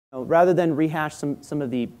Rather than rehash some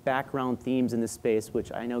of the background themes in this space,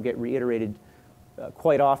 which I know get reiterated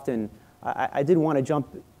quite often, I did want to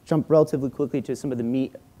jump relatively quickly to some of the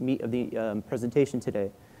meat of the presentation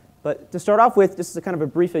today. But to start off with, this is a kind of a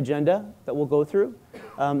brief agenda that we'll go through.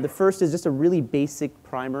 The first is just a really basic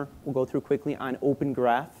primer we'll go through quickly on Open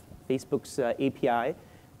Graph, Facebook's API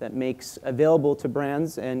that makes available to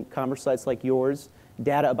brands and commerce sites like yours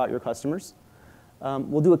data about your customers.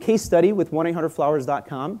 We'll do a case study with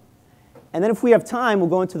 1-800-Flowers.com. And then if we have time, we'll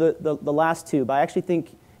go into the last two. But I actually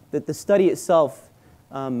think that the study itself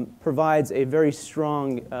provides a very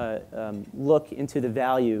strong look into the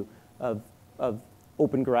value of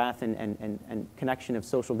Open Graph and connection of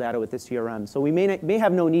social data with the CRM. So we may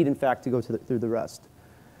have no need, in fact, to go through the rest.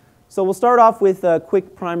 So we'll start off with a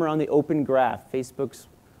quick primer on the Open Graph, Facebook's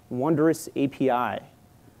wondrous API.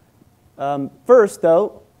 First,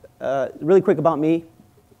 though, really quick about me.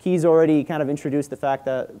 Keys already kind of introduced the fact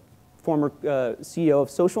that former CEO of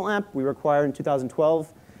Social Amp, we were acquired in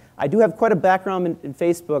 2012. I do have quite a background in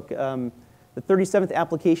Facebook. The 37th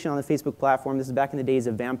application on the Facebook platform, this is back in the days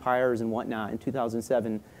of vampires and whatnot in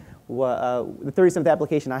 2007. The 37th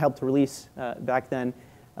application I helped to release back then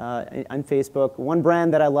on Facebook. One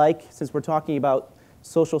brand that I like, since we're talking about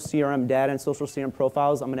social CRM data and social CRM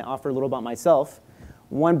profiles, I'm going to offer a little about myself.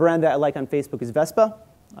 One brand that I like on Facebook is Vespa.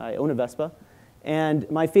 I own a Vespa. And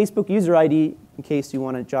my Facebook user ID, in case you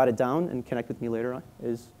want to jot it down and connect with me later on,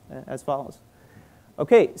 is as follows.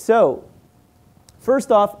 OK, so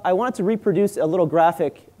first off, I wanted to reproduce a little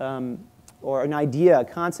graphic or an idea, a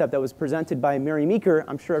concept that was presented by Mary Meeker.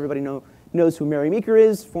 I'm sure everybody knows who Mary Meeker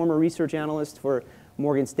is, former research analyst for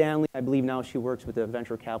Morgan Stanley. I believe now she works with the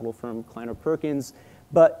venture capital firm Kleiner Perkins.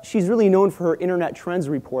 But she's really known for her Internet Trends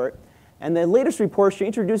report. And the latest report, she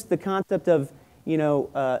introduced the concept of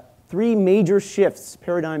 3 major shifts,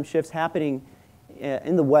 paradigm shifts happening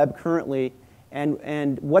in the web currently,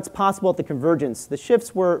 and what's possible at the convergence. The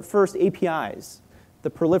shifts were first APIs, the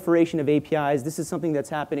proliferation of APIs. This is something that's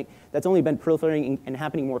happening, that's only been proliferating and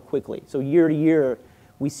happening more quickly. So year to year,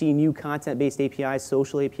 we see new content-based APIs,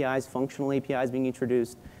 social APIs, functional APIs being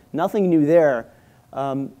introduced. Nothing new there.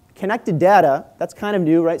 Connected data, that's kind of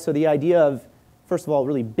new, right? So the idea of, first of all,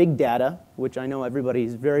 really big data, which I know everybody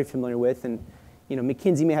is very familiar with, and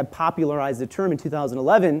McKinsey may have popularized the term in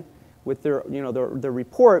 2011 with their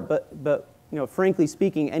report, but frankly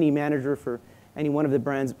speaking, any manager for any one of the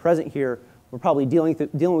brands present here were probably dealing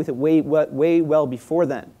with it way well before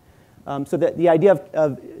then. So that the idea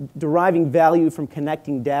of deriving value from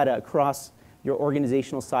connecting data across your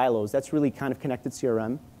organizational silos, that's really kind of connected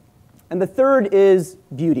CRM. And the third is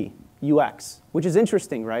beauty, UX, which is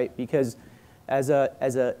interesting, right? Because as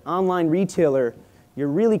an online retailer, you're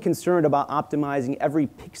really concerned about optimizing every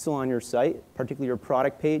pixel on your site, particularly your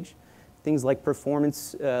product page. Things like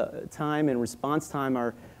performance time and response time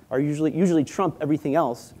are usually trump everything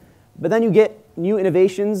else. But then you get new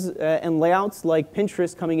innovations and layouts like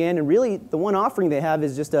Pinterest coming in, and really the one offering they have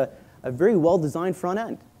is just a very well-designed front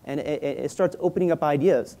end, and it starts opening up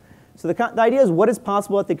ideas. So the idea is what is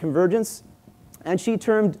possible at the convergence, and she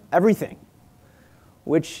termed everything,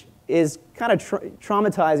 which is kind of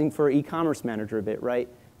traumatizing for an e-commerce manager a bit, right?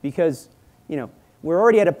 Because we're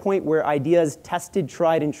already at a point where ideas tested,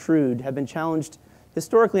 tried, and true have been challenged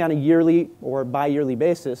historically on a yearly or bi-yearly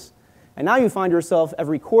basis. And now you find yourself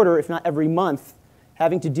every quarter, if not every month,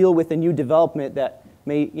 having to deal with a new development that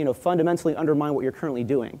may fundamentally undermine what you're currently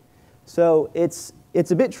doing. So it's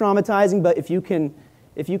a bit traumatizing, but if you can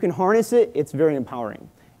harness it, it's very empowering.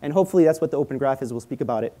 And hopefully that's what the Open Graph is. We'll speak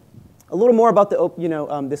about it. A little more about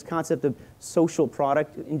the this concept of social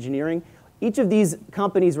product engineering. Each of these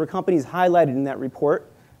companies were companies highlighted in that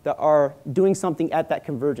report that are doing something at that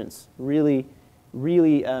convergence, really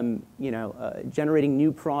generating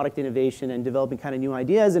new product innovation and developing kind of new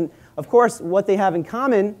ideas. And of course, what they have in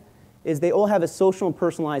common is they all have a social and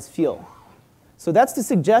personalized feel. So that's to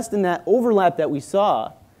suggest in that overlap that we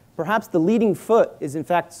saw, perhaps the leading foot is in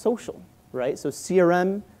fact social, right? So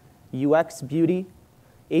CRM, UX, beauty,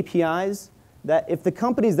 APIs, that if the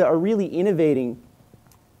companies that are really innovating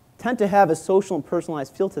tend to have a social and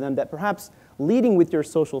personalized feel to them, that perhaps leading with your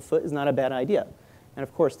social foot is not a bad idea. And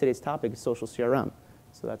of course, today's topic is social CRM,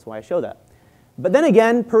 so that's why I show that. But then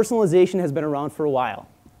again, personalization has been around for a while,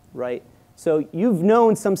 right? So you've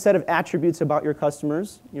known some set of attributes about your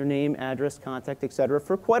customers, your name, address, contact, et cetera,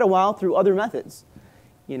 for quite a while through other methods.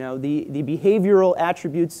 The behavioral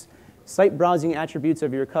attributes, site browsing attributes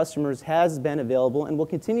of your customers has been available and will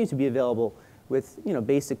continue to be available with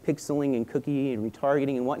basic pixeling and cookie and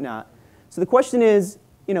retargeting and whatnot. So the question is,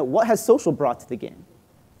 what has social brought to the game?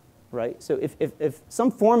 right? So if some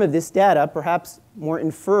form of this data, perhaps more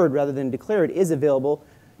inferred rather than declared, is available,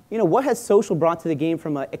 what has social brought to the game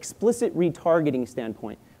from an explicit retargeting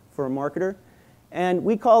standpoint for a marketer? And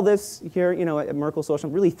we call this here, at Merkle Social,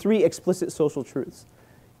 really 3 explicit social truths.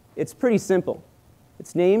 It's pretty simple.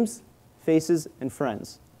 It's names, faces, and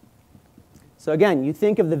friends. So again, you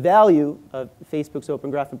think of the value of Facebook's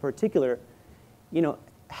Open Graph in particular,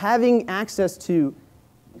 having access to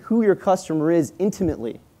who your customer is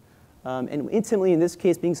intimately, and intimately in this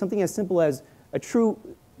case being something as simple as a true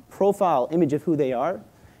profile image of who they are,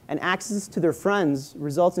 and access to their friends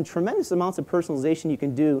results in tremendous amounts of personalization you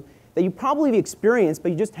can do that you probably have experienced,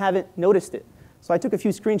 but you just haven't noticed it. So I took a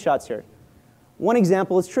few screenshots here. One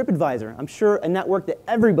example is TripAdvisor. I'm sure a network that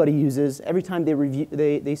everybody uses every time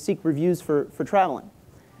they seek reviews for traveling.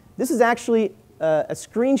 This is actually a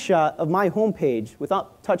screenshot of my homepage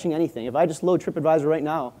without touching anything. If I just load TripAdvisor right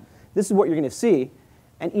now, this is what you're going to see.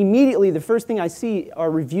 And immediately, the first thing I see are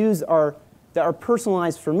reviews that are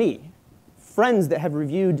personalized for me. Friends that have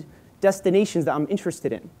reviewed destinations that I'm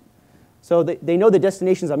interested in. So they know the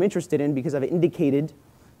destinations I'm interested in because I've indicated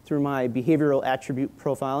through my behavioral attribute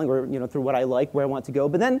profiling or through what I like, where I want to go.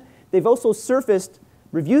 But then they've also surfaced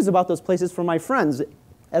reviews about those places from my friends,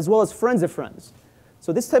 as well as friends of friends.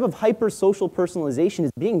 So this type of hyper-social personalization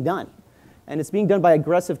is being done. And it's being done by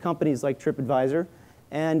aggressive companies like TripAdvisor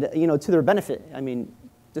and to their benefit. I mean,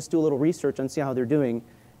 just do a little research and see how they're doing,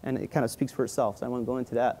 and it kind of speaks for itself, so I won't go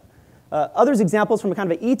into that. Others examples from a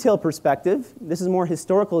kind of an eTail perspective. This is a more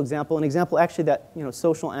historical example, an example actually that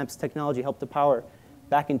Social Amp's technology helped to power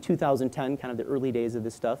back in 2010, kind of the early days of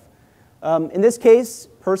this stuff. In this case,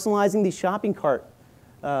 personalizing the shopping cart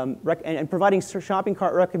and providing shopping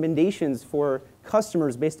cart recommendations for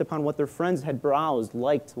customers based upon what their friends had browsed,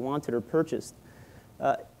 liked, wanted, or purchased.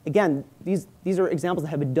 Again, these are examples that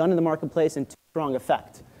have been done in the marketplace and to strong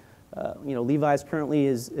effect. Levi's currently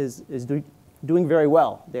is doing very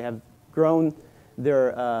well. They have grown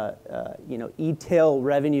their eTail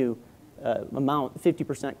revenue amount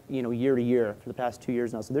 50% year to year for the past 2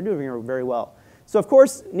 years now. So they're doing very well. So of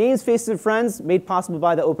course, names, faces, and friends made possible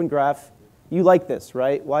by the Open Graph. You like this,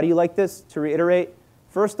 right? Why do you like this? To reiterate,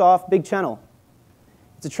 first off, big channel.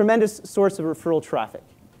 It's a tremendous source of referral traffic.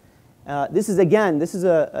 This is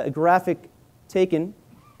a graphic taken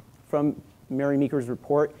from Mary Meeker's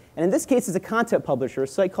report. And in this case, it's a content publisher, a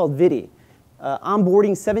site called Vidi,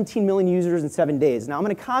 onboarding 17 million users in 7 days. Now, I'm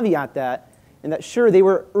going to caveat that, and that sure, they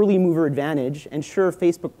were early mover advantage, and sure,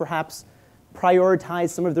 Facebook perhaps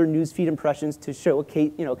prioritized some of their newsfeed impressions to show a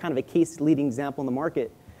case, kind of a case-leading example in the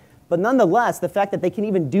market. But nonetheless, the fact that they can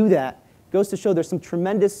even do that goes to show there's some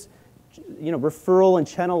tremendous referral and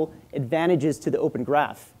channel advantages to the Open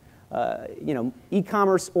Graph.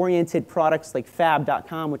 E-commerce-oriented products like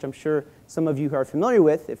Fab.com, which I'm sure some of you are familiar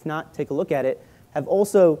with, if not, take a look at it, have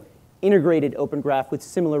also integrated Open Graph with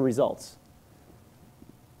similar results.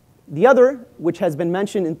 The other, which has been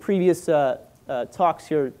mentioned in previous talks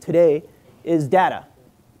here today, is data.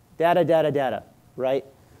 Data, right?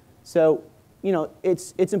 So,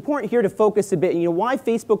 it's important here to focus a bit. Why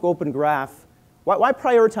Facebook Open Graph? Why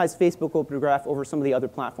prioritize Facebook Open Graph over some of the other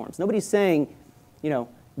platforms? Nobody's saying,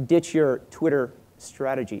 ditch your Twitter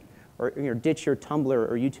strategy or ditch your Tumblr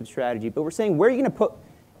or YouTube strategy, but we're saying where are you going to put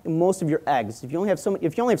most of your eggs? If you only have so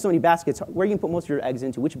many baskets, where are you going to put most of your eggs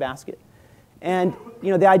into? Which basket? And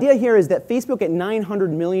the idea here is that Facebook at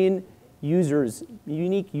 900 million users,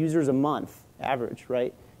 unique users a month, average,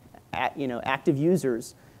 right? Active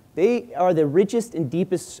users, they are the richest and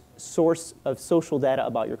deepest source of social data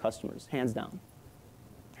about your customers, hands down.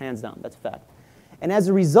 Hands down, that's a fact. And as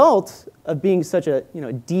a result of being such a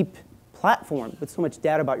deep platform with so much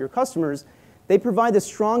data about your customers, they provide the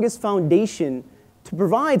strongest foundation to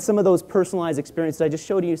provide some of those personalized experiences I just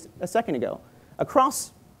showed you a second ago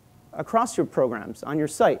across your programs, on your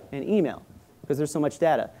site and email, because there's so much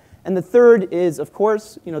data. And the third is, of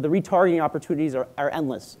course, the retargeting opportunities are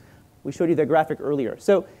endless. We showed you the graphic earlier.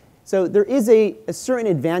 So there is a certain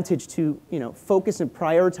advantage to focus and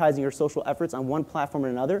prioritizing your social efforts on one platform or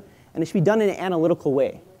another, and it should be done in an analytical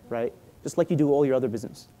way, right? Just like you do all your other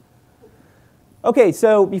business. Okay,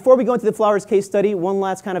 so before we go into the Flowers case study, one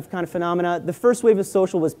last kind of phenomena. The first wave of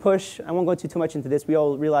social was push. I won't go too much into this. We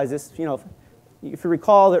all realize this. If you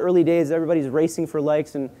recall the early days, everybody's racing for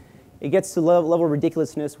likes, and it gets to a level of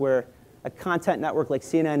ridiculousness where a content network like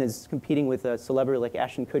CNN is competing with a celebrity like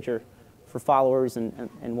Ashton Kutcher for followers and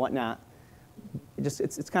whatnot.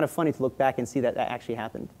 It's kind of funny to look back and see that actually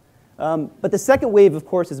happened. But the second wave, of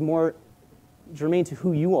course, is more germane to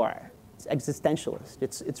who you are. It's existentialist.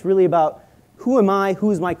 It's really about who am I,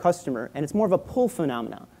 who's my customer, and it's more of a pull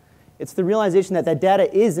phenomenon. It's the realization that that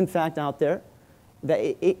data is, in fact, out there, that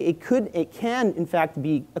it can, in fact,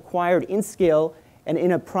 be acquired in scale and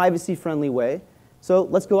in a privacy-friendly way. So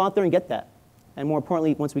let's go out there and get that. And more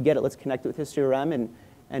importantly, once we get it, let's connect it with HistoryRM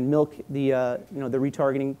and milk the, the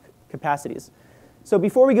retargeting capacities. So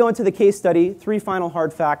before we go into the case study, 3 final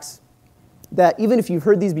hard facts that even if you've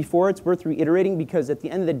heard these before, it's worth reiterating, because at the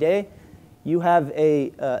end of the day, you have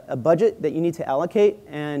a budget that you need to allocate,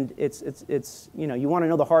 and you want to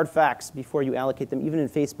know the hard facts before you allocate them, even in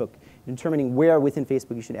Facebook, determining where within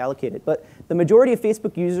Facebook you should allocate it. But the majority of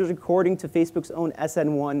Facebook users, according to Facebook's own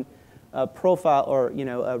SN1 profile or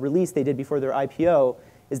release they did before their IPO,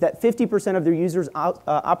 is that 50% of their users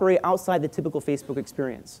operate outside the typical Facebook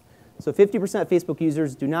experience. So 50% of Facebook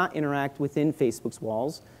users do not interact within Facebook's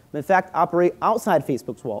walls, but in fact operate outside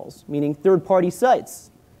Facebook's walls, meaning third-party sites.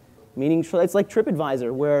 Meaning it's like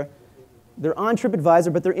TripAdvisor, where they're on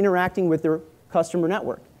TripAdvisor, but they're interacting with their customer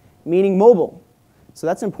network, meaning mobile. So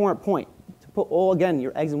that's an important point. To put again,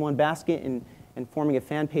 your eggs in one basket and forming a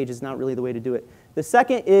fan page is not really the way to do it. The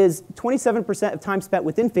second is 27% of time spent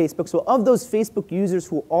within Facebook. So of those Facebook users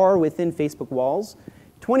who are within Facebook walls,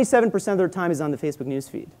 27% of their time is on the Facebook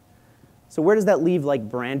newsfeed. So where does that leave like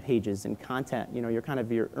brand pages and content,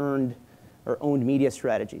 your earned or owned media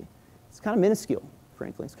strategy? It's kind of minuscule.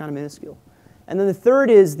 Frankly, it's kind of minuscule. And then the third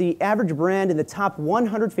is the average brand in the top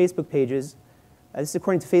 100 Facebook pages, this is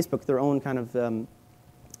according to Facebook, their own kind of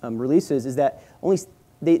releases, is that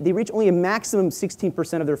they reach only a maximum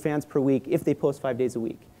 16% of their fans per week if they post 5 days a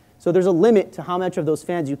week. So there's a limit to how much of those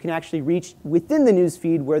fans you can actually reach within the news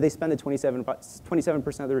feed where they spend the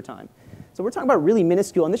 27% of their time. So we're talking about really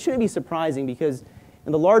minuscule, and this shouldn't be surprising because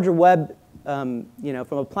in the larger web, from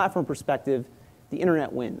a platform perspective, the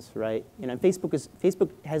internet wins, right?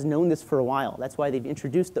 Facebook has known this for a while. That's why they've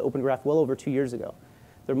introduced the Open Graph well over 2 years ago.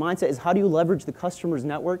 Their mindset is, how do you leverage the customer's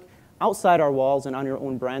network outside our walls and on your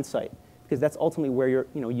own brand site? Because that's ultimately where your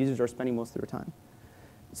users are spending most of their time.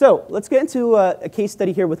 So let's get into a case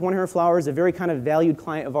study here with 100 Flowers, a very kind of valued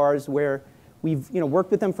client of ours where we've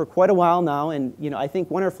worked with them for quite a while now. And I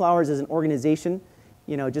think 100 Flowers as an organization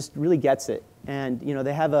just really gets it. And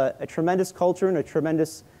they have a tremendous culture and a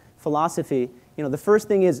tremendous philosophy. The first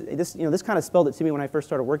thing is, this kind of spelled it to me when I first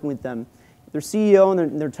started working with them. Their CEO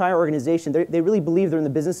and their entire organization, they really believe they're in the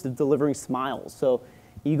business of delivering smiles. So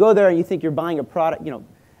you go there and you think you're buying a product,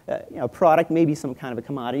 a product, maybe some kind of a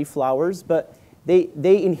commodity, flowers, but they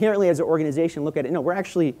inherently as an organization look at it, no, we're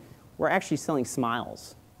actually selling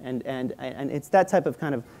smiles. And it's that type of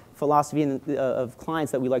kind of philosophy of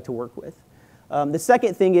clients that we like to work with. The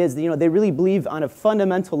second thing is, they really believe on a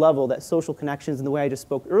fundamental level that social connections, in the way I just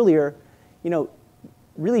spoke earlier,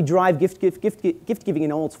 really drive gift giving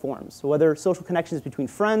in all its forms. So whether social connections between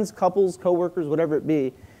friends, couples, coworkers, whatever it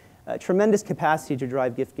be, tremendous capacity to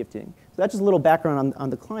drive gift gifting. So that's just a little background on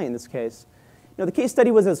the client in this case. The case study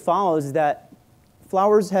was as follows: that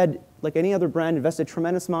Flowers had, like any other brand, invested a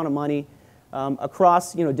tremendous amount of money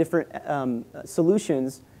across different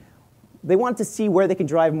solutions. They wanted to see where they could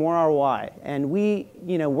drive more ROI, and we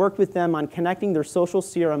worked with them on connecting their social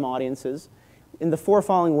CRM audiences in the 4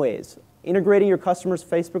 following ways. Integrating your customer's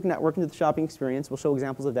Facebook network into the shopping experience. We'll show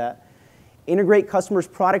examples of that. Integrate customers'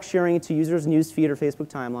 product sharing into users' newsfeed or Facebook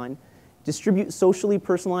timeline. Distribute socially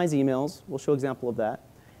personalized emails. We'll show an example of that.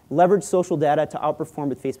 Leverage social data to outperform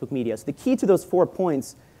with Facebook media. So the key to those 4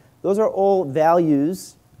 points, those are all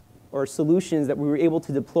values or solutions that we were able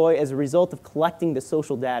to deploy as a result of collecting the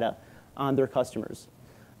social data on their customers.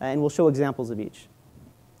 And we'll show examples of each.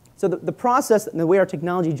 So the process and the way our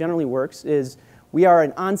technology generally works is we are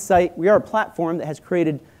a platform that has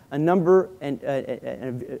created a number and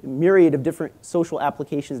a myriad of different social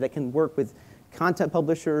applications that can work with content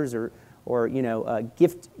publishers or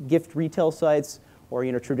gift retail sites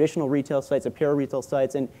or traditional retail sites, apparel retail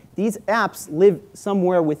sites. And these apps live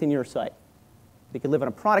somewhere within your site. They can live on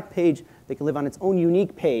a product page. They can live on its own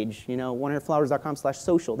unique page,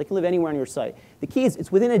 100flowers.com/social. They can live anywhere on your site. The key is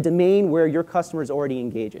it's within a domain where your customer is already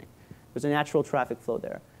engaging. There's a natural traffic flow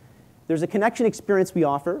there. There's a connection experience we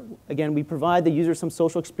offer. Again, we provide the user some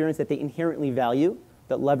social experience that they inherently value,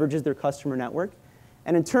 that leverages their customer network.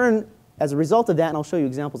 And in turn, as a result of that, and I'll show you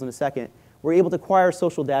examples in a second, we're able to acquire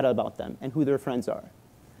social data about them and who their friends are,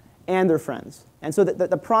 and their friends. And so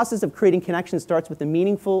the process of creating connections starts with a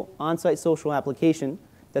meaningful on-site social application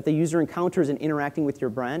that the user encounters in interacting with your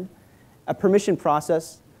brand, a permission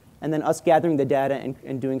process, and then us gathering the data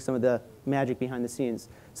and doing some of the magic behind the scenes.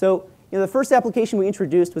 So the first application we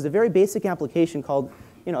introduced was a very basic application called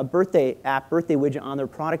a birthday app, birthday widget on their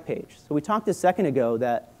product page. So we talked a second ago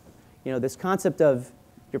that this concept of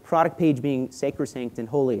your product page being sacrosanct and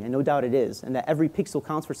holy, and no doubt it is, and that every pixel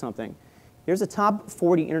counts for something. Here's a top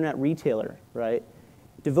 40 internet retailer, right,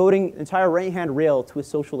 devoting entire right-hand rail to a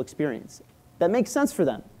social experience. That makes sense for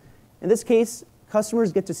them. In this case,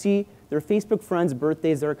 customers get to see their Facebook friends'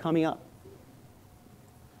 birthdays that are coming up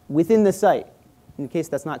within the site. In case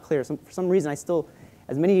that's not clear, for some reason I still,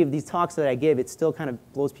 as many of these talks that I give, it still kind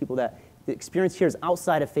of blows people that the experience here is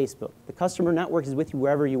outside of Facebook. The customer network is with you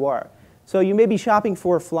wherever you are. So you may be shopping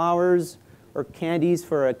for flowers or candies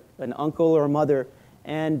for an uncle or a mother,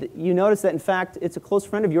 and you notice that, in fact, it's a close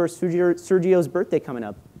friend of yours, Sergio's birthday coming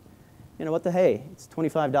up. You know, what the hey? It's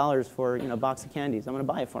 $25 for a box of candies. I'm going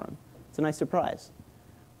to buy it for him. It's a nice surprise,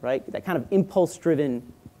 right? That kind of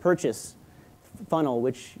impulse-driven purchase funnel,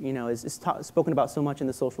 which is spoken about so much in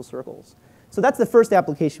the social circles. So that's the first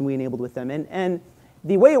application we enabled with them. And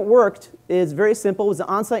the way it worked is very simple. It was an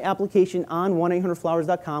on-site application on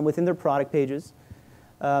 1-800-Flowers.com within their product pages.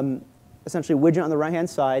 Essentially, a widget on the right-hand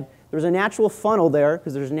side. There's a natural funnel there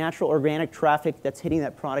because there's natural organic traffic that's hitting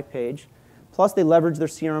that product page. Plus, they leverage their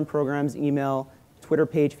CRM programs, email, Twitter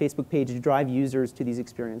page, Facebook page to drive users to these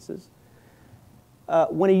experiences.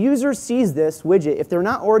 When a user sees this widget, if they're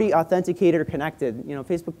not already authenticated or connected,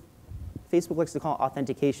 Facebook likes to call it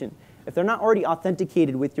authentication. If they're not already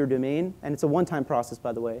authenticated with your domain, and it's a one-time process,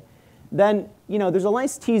 by the way, then there's a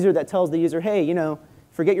nice teaser that tells the user, hey,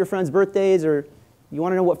 forget your friends' birthdays, or you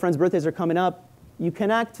want to know what friends' birthdays are coming up. You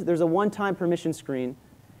connect. There's a one-time permission screen.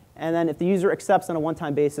 And then if the user accepts on a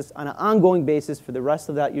one-time basis, on an ongoing basis for the rest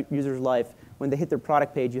of that user's life, when they hit their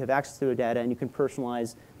product page, you have access to their data, and you can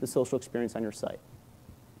personalize the social experience on your site.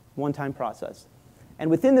 One-time process. And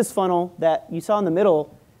within this funnel that you saw in the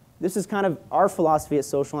middle, this is kind of our philosophy at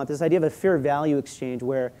SocialNet, this idea of a fair value exchange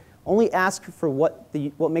where only ask for what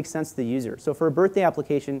makes sense to the user. So for a birthday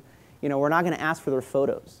application, we're not going to ask for their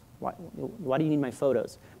photos. Why do you need my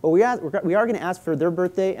photos? But we are going to ask for their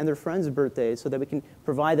birthday and their friends' birthdays so that we can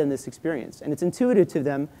provide them this experience. And it's intuitive to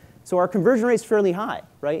them, so our conversion rate is fairly high,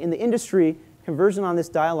 right? In the industry, conversion on this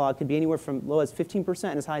dialogue could be anywhere from low as 15%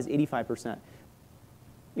 and as high as 85%.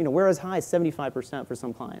 We're as high as 75% for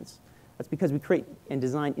some clients. That's because we create and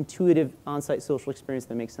design intuitive on-site social experience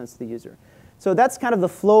that makes sense to the user. So that's kind of the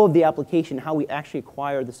flow of the application, how we actually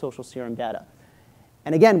acquire the social CRM data.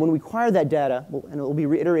 And again, when we acquire that data, and it will be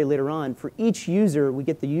reiterated later on, for each user, we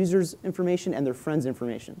get the user's information and their friend's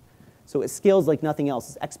information. So it scales like nothing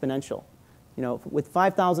else. It's exponential. With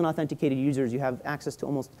 5,000 authenticated users, you have access to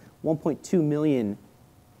almost 1.2 million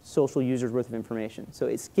social users worth of information. So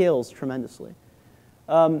it scales tremendously.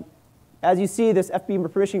 As you see, this FB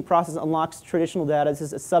permissioning process unlocks traditional data. This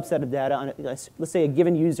is a subset of data on, let's say, a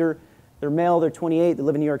given user. They're male, they're 28, they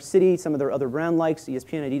live in New York City. Some of their other brand likes,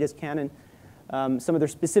 ESPN, Adidas, Canon. Some of their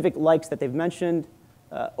specific likes that they've mentioned,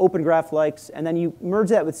 Open Graph likes. And then you merge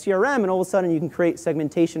that with CRM, and all of a sudden you can create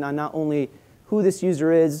segmentation on not only who this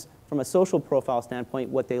user is from a social profile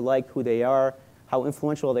standpoint, what they like, who they are, how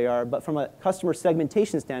influential they are, but from a customer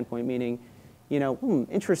segmentation standpoint, meaning,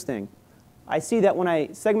 interesting. I see that when I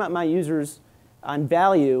segment my users on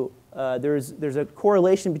value, there's a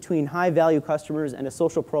correlation between high-value customers and a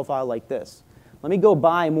social profile like this. Let me go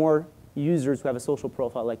buy more users who have a social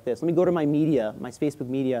profile like this. Let me go to my media, my Facebook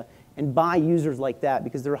media, and buy users like that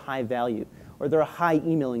because they're high value or they're a high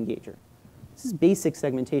email engager. This is basic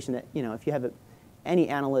segmentation that, if you have any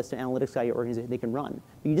analyst or analytics guy at your organization, they can run.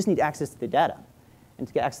 But you just need access to the data. And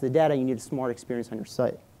to get access to the data, you need a smart experience on your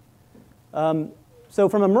site. So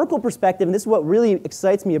from a Merkle perspective, and this is what really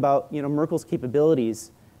excites me about Merkle's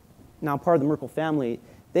capabilities, now part of the Merkle family,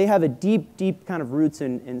 they have a deep, deep kind of roots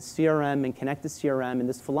in CRM and connected CRM and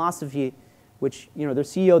this philosophy, which their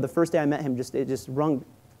CEO, the first day I met him, it just rung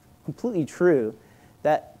completely true,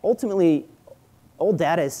 that ultimately all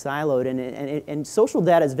data is siloed and social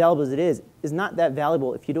data, as valuable as it is not that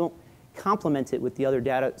valuable if you don't complement it with the other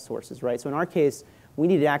data sources, right? So in our case, we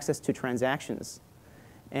needed access to transactions.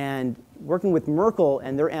 And working with Merkle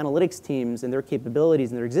and their analytics teams and their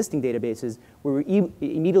capabilities and their existing databases, we were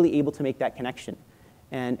immediately able to make that connection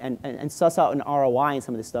and suss out an ROI in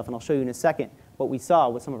some of this stuff. And I'll show you in a second what we saw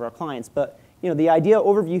with some of our clients. But the idea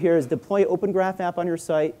overview here is deploy an Open Graph app on your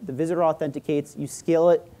site. The visitor authenticates. You scale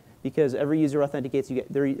it because every user authenticates. You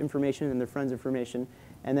get their information and their friends' information.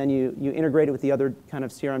 And then you integrate it with the other kind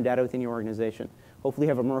of CRM data within your organization. Hopefully you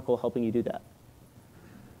have a Merkle helping you do that.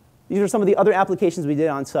 These are some of the other applications we did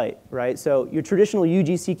on site, right? So your traditional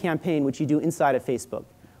UGC campaign, which you do inside of Facebook,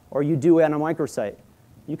 or you do on a microsite,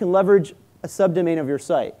 you can leverage a subdomain of your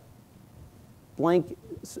site,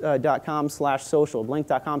 blank.com/social,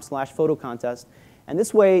 blank.com/photo contest. And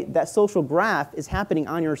this way, that social graph is happening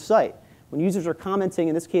on your site. When users are commenting,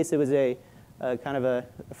 in this case, it was a kind of a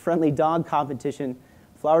friendly dog competition.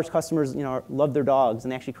 Flowers customers, love their dogs,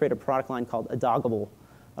 and they actually create a product line called Adoggable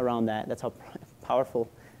around that. That's how powerful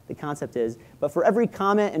the concept is. But for every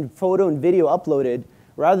comment and photo and video uploaded,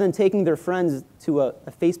 rather than taking their friends to a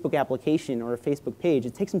Facebook application or a Facebook page,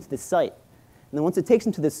 it takes them to the site. And then once it takes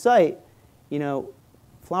them to the site,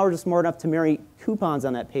 Flowers are smart enough to marry coupons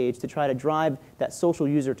on that page to try to drive that social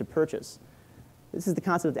user to purchase. This is the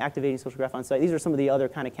concept of activating social graph on site. These are some of the other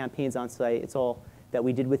kind of campaigns on site. It's all that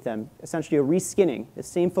we did with them. Essentially a reskinning, the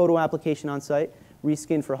same photo application on site,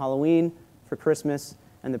 reskin for Halloween, for Christmas,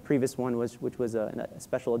 and the previous one which was a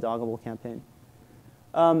special Adoggable campaign.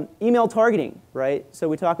 Email targeting, right? So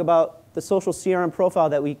we talk about the social CRM profile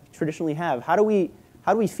that we traditionally have. How do we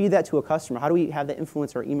feed that to a customer? How do we have that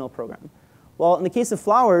influence our email program? Well, in the case of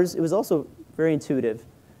Flowers, it was also very intuitive.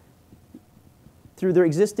 Through their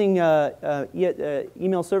existing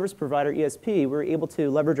email service provider, ESP, we were able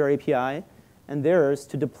to leverage our API and theirs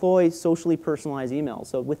to deploy socially personalized emails.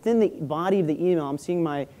 So within the body of the email, I'm seeing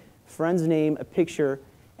my friend's name, a picture,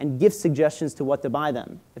 and gift suggestions to what to buy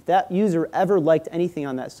them. If that user ever liked anything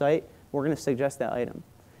on that site, we're going to suggest that item.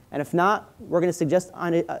 And if not, we're going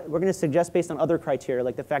to suggest based on other criteria,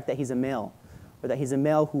 like the fact that he's a male, or that he's a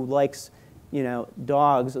male who likes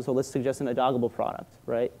dogs, so let's suggest an Adoggable product,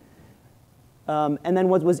 right? And then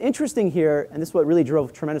what was interesting here, and this is what really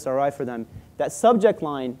drove tremendous ROI for them, that subject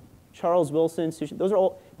line, Charles Wilson, those are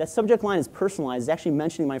all, that subject line is personalized. It's actually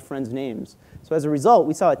mentioning my friends' names. So as a result,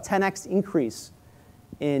 we saw a 10x increase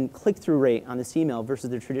in click-through rate on this email versus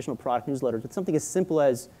their traditional product newsletters with something as simple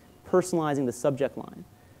as personalizing the subject line.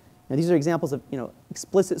 Now, these are examples of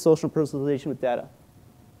explicit social personalization with data.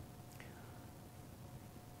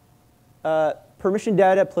 Permission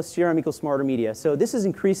data plus CRM equals smarter media. So this is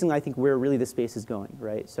increasingly, I think, where really the space is going,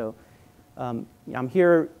 right? So I'm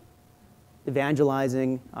here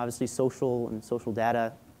evangelizing, obviously, social and social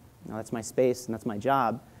data. That's my space and that's my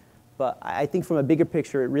job. But I think from a bigger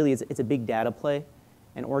picture, it really is, it's a big data play.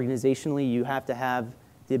 And organizationally, you have to have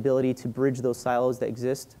the ability to bridge those silos that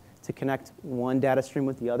exist to connect one data stream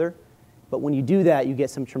with the other. But when you do that, you get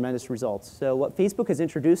some tremendous results. So what Facebook has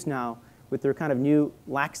introduced now with their kind of new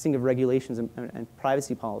laxing of regulations and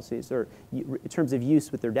privacy policies, or in terms of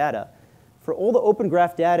use with their data, for all the open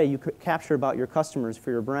graph data you could capture about your customers for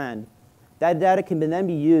your brand, that data can then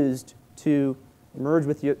be used to merge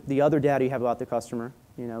with the other data you have about the customer,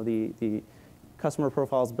 the customer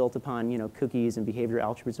profiles built upon cookies and behavioral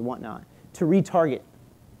attributes and whatnot, to retarget,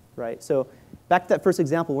 right? So back to that first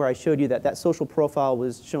example where I showed you that social profile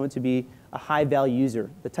was shown to be a high-value user.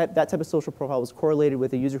 That type of social profile was correlated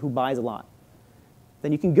with a user who buys a lot.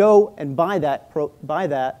 Then you can go and buy that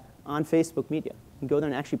on Facebook Media. You can go there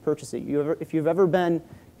and actually purchase it. If you've ever been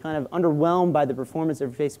kind of underwhelmed by the performance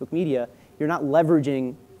of Facebook Media, you're not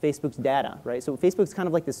leveraging Facebook's data, right? So Facebook's kind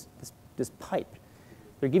of like this pipe.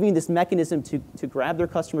 They're giving you this mechanism to grab their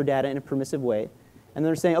customer data in a permissive way, and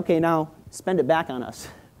they're saying, okay, now spend it back on us,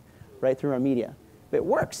 right, through our media. But it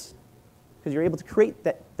works, because you're able to create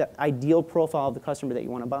that ideal profile of the customer that you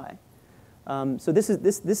want to buy. So this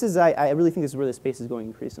is I really think this is where the space is going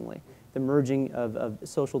increasingly, the merging of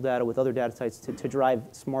social data with other data types to drive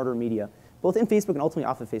smarter media, both in Facebook and ultimately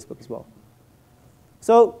off of Facebook as well.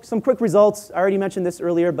 So some quick results. I already mentioned this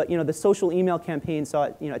earlier, but the social email campaign saw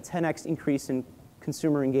a 10x increase in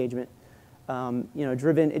consumer engagement.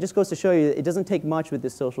 Driven. It just goes to show you that it doesn't take much with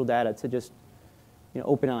this social data to just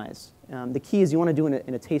open eyes. The key is you want to do it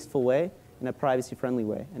in a tasteful way, in a privacy-friendly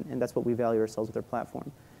way, and that's what we value ourselves with our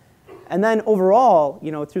platform. And then overall,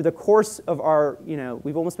 through the course of our,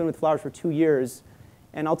 we've almost been with Flowers for 2 years,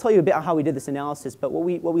 and I'll tell you a bit how we did this analysis. But what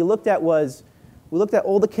we looked at was we looked at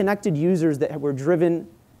all the connected users that were driven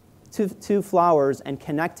to Flowers and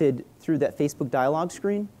connected through that Facebook dialog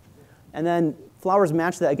screen, and then Flowers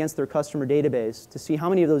matched that against their customer database to see how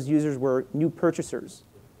many of those users were new purchasers,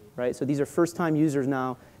 right? So these are first-time users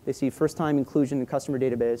now. They see first-time inclusion in customer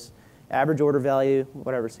database, average order value,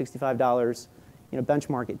 whatever, $65.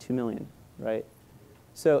 Benchmark at 2 million, right?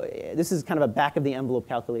 So this is kind of a back-of-the-envelope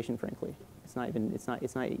calculation, frankly. It's not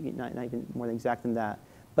even more than exact than that.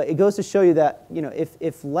 But it goes to show you that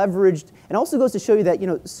if leveraged, and also goes to show you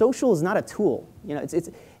that social is not a tool.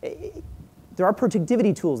 There are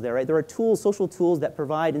productivity tools there, right? There are tools, social tools that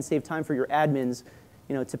provide and save time for your admins,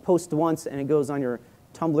 to post once and it goes on your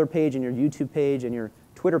Tumblr page and your YouTube page and your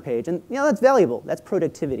Twitter page, and that's valuable. That's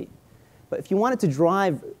productivity. But if you want it to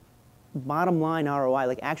drive bottom line ROI,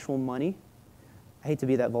 like actual money, I hate to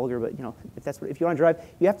be that vulgar, but if you want to drive,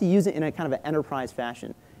 you have to use it in a kind of an enterprise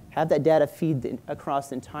fashion. Have that data feed across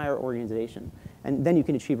the entire organization, and then you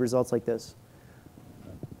can achieve results like this.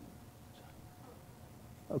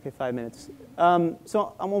 Okay, 5 minutes.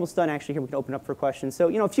 So I'm almost done, actually. Here we can open up for questions. So,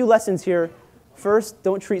 a few lessons here. First,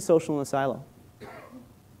 don't treat social in a silo.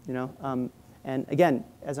 And again,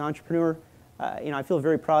 as an entrepreneur, I feel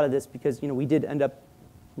very proud of this because, we did end up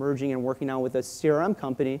merging and working now with a CRM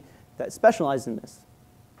company that specializes in this,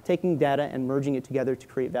 taking data and merging it together to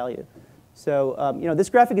create value. So, this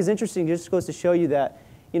graphic is interesting. It just goes to show you that,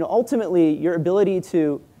 ultimately, your ability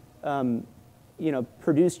to,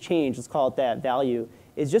 produce change, let's call it that, value,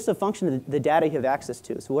 is just a function of the data you have access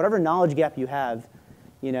to. So whatever knowledge gap you have,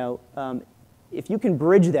 if you can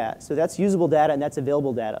bridge that, so that's usable data and that's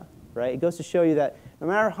available data, right? It goes to show you that no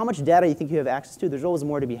matter how much data you think you have access to, there's always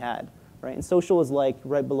more to be had, right? And social is like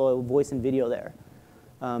right below voice and video there.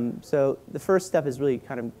 So the first step is really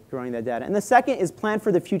kind of growing that data. And the second is plan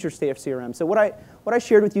for the future state of CRM. So what I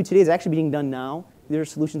shared with you today is actually being done now. There are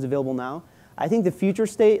solutions available now. I think the future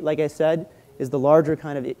state, like I said, is the larger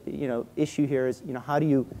kind of issue here is how do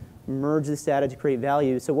you merge this data to create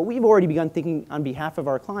value. So what we've already begun thinking on behalf of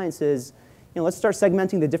our clients is let's start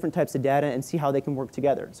segmenting the different types of data and see how they can work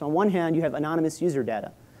together. So on one hand, you have anonymous user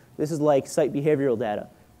data. This is like site behavioral data,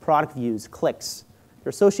 product views, clicks.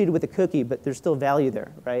 They're associated with a cookie, but there's still value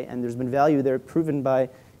there, right? And there's been value there proven by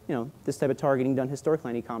this type of targeting done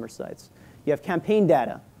historically on e-commerce sites. You have campaign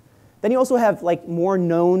data. Then you also have more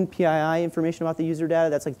known PII information about the user data.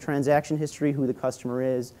 That's like transaction history, who the customer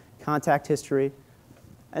is, contact history.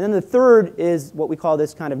 And then the third is what we call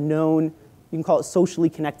this kind of known, you can call it socially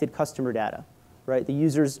connected customer data, right? The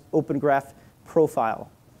user's open graph profile.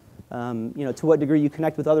 To what degree you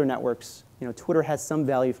connect with other networks. Twitter has some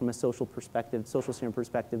value from a social perspective, social CRM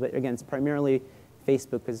perspective, but again, it's primarily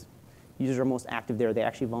Facebook because users are most active there. They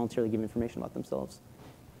actually voluntarily give information about themselves.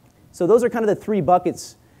 So those are kind of the three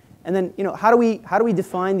buckets. And then, how do we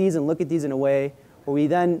define these and look at these in a way where we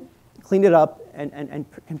then clean it up and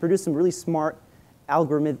can produce some really smart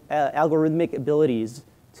algorithmic abilities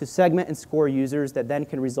to segment and score users that then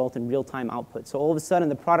can result in real-time output. So all of a sudden,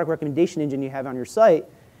 the product recommendation engine you have on your site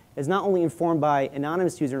is not only informed by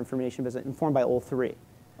anonymous user information, but it's informed by all three.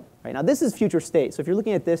 Right? Now, this is future state. So if you're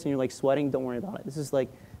looking at this and you're sweating, don't worry about it. This is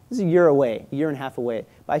a year away, a year and a half away.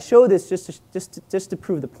 But I show this just to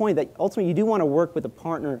prove the point that ultimately you do want to work with a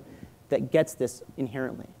partner that gets this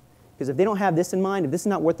inherently. Because if they don't have this in mind, if this is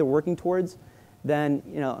not what they're working towards, then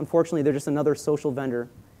unfortunately they're just another social vendor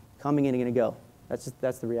coming in and going to go.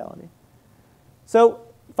 That's the reality. So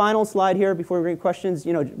final slide here before we bring questions.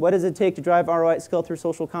 What does it take to drive ROI at scale through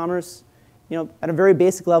social commerce? At a very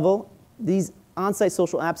basic level, these on-site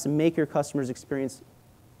social apps make your customers' experience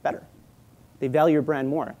better. They value your brand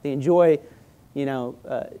more. They enjoy,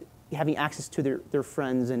 having access to their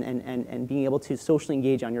friends and being able to socially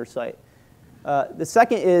engage on your site. The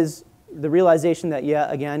second is the realization that,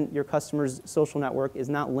 again, your customer's social network is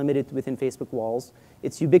not limited within Facebook walls.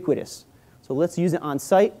 It's ubiquitous. So let's use it on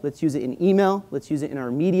site. Let's use it in email. Let's use it in our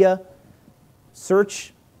media,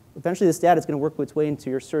 search. Eventually, this data is going to work its way into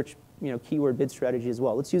your search keyword bid strategy as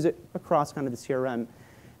well. Let's use it across kind of the CRM.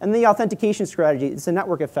 And the authentication strategy, it's a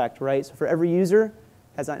network effect, right? So for every user,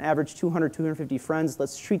 has on average 200, 250 friends.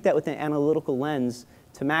 Let's treat that with an analytical lens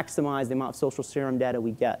to maximize the amount of social CRM data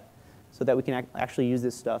we get so that we can actually use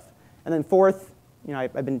this stuff. And then fourth,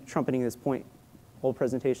 I've been trumpeting this point whole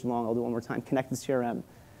presentation long. I'll do it one more time. Connected CRM.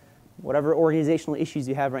 Whatever organizational issues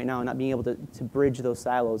you have right now and not being able to bridge those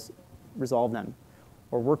silos, resolve them.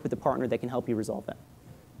 Or work with a partner that can help you resolve them.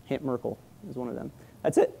 Merkle is one of them.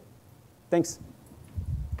 That's it. Thanks.